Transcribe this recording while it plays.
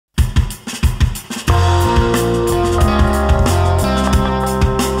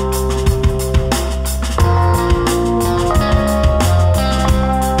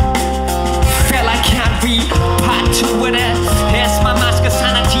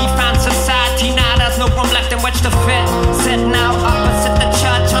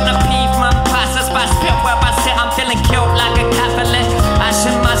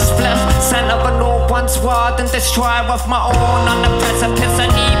hard and destroy with my own. On the precipice I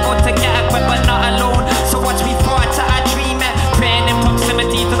need more to get a grip but not alone. So watch me fall till I dream it, praying in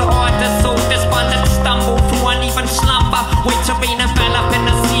proximity to the order. So despondent, stumble through uneven slumber. Wait to rain envelop in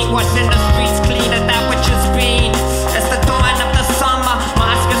the sea, washing the streets clean of that which has been. It's the dawn of the summer,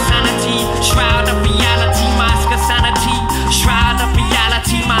 mask of sanity, shroud of reality, mask of sanity, shroud of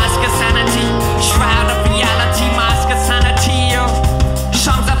reality, mask of sanity, shroud of reality, mask of sanity.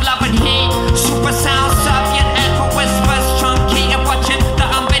 Songs of love and hate, super sound, Soviet echo whispers, truncated, watching the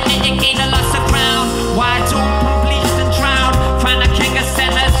unbending gain a loss of ground. Wide open, bleached and drowned, find a king of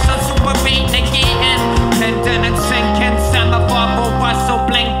sinners, so super beat negating, pendant and sinking, semaphore robust, so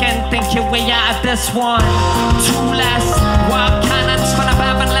blinking, think your way out of this one. Two less, wild cannons for the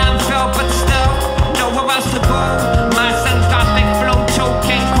Babylon filled, but still, nowhere else to go. Mass and gothic flow,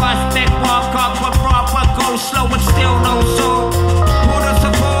 choking, cross thick, walk up with proper, go slow and still no soul.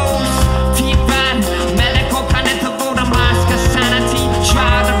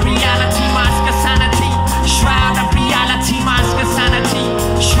 Shroud of reality, mask of sanity. Shroud of reality, mask of sanity.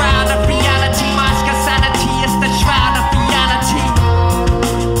 Shroud of reality, mask of sanity. It's the shroud of reality.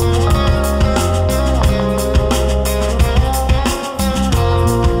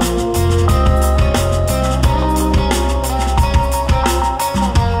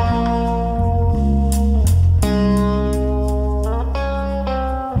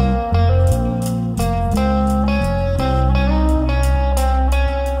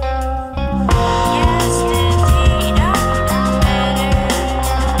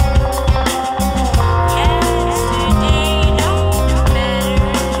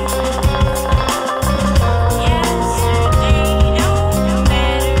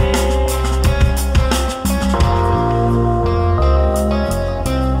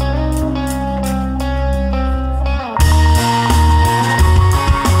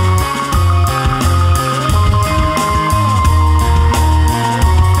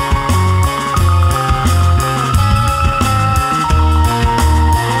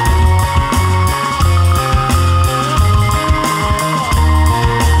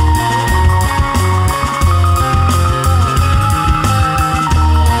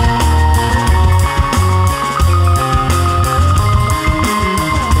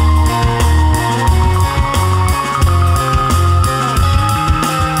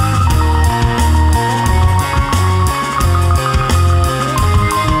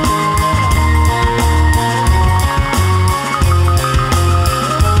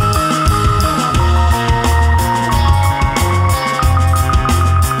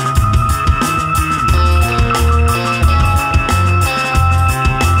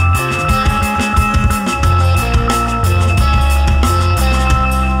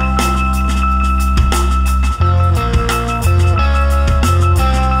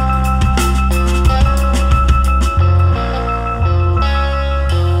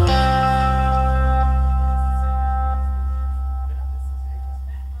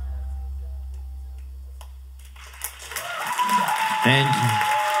 Thank you.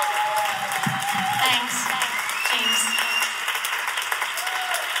 Thanks, James.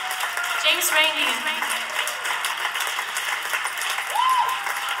 James Reindeer.